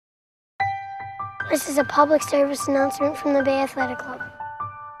This is a public service announcement from the Bay Athletic Club.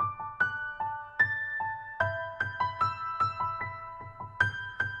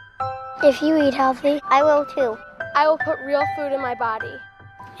 If you eat healthy, I will too. I will put real food in my body.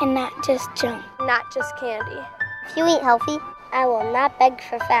 And not just junk. Not just candy. If you eat healthy, I will not beg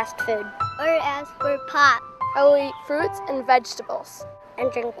for fast food Or ask for pop. I will eat fruits and vegetables.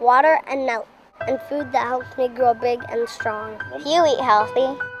 and drink water and milk and food that helps me grow big and strong. If you eat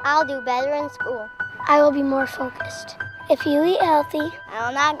healthy, I'll do better in school. I will be more focused. If you eat healthy, I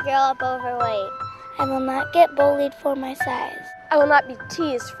will not grow up overweight. I will not get bullied for my size. I will not be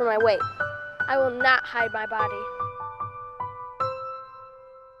teased for my weight. I will not hide my body.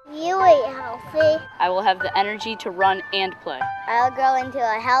 If you eat healthy, I will have the energy to run and play. I'll grow into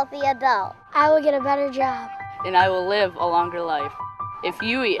a healthy adult. I will get a better job. And I will live a longer life. If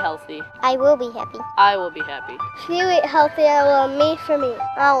you eat healthy, I will be happy. I will be happy. If you eat healthy, I will me for me.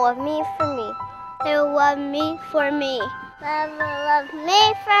 I will love me for me. They will love me for me. I will love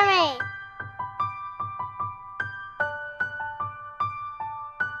me for me.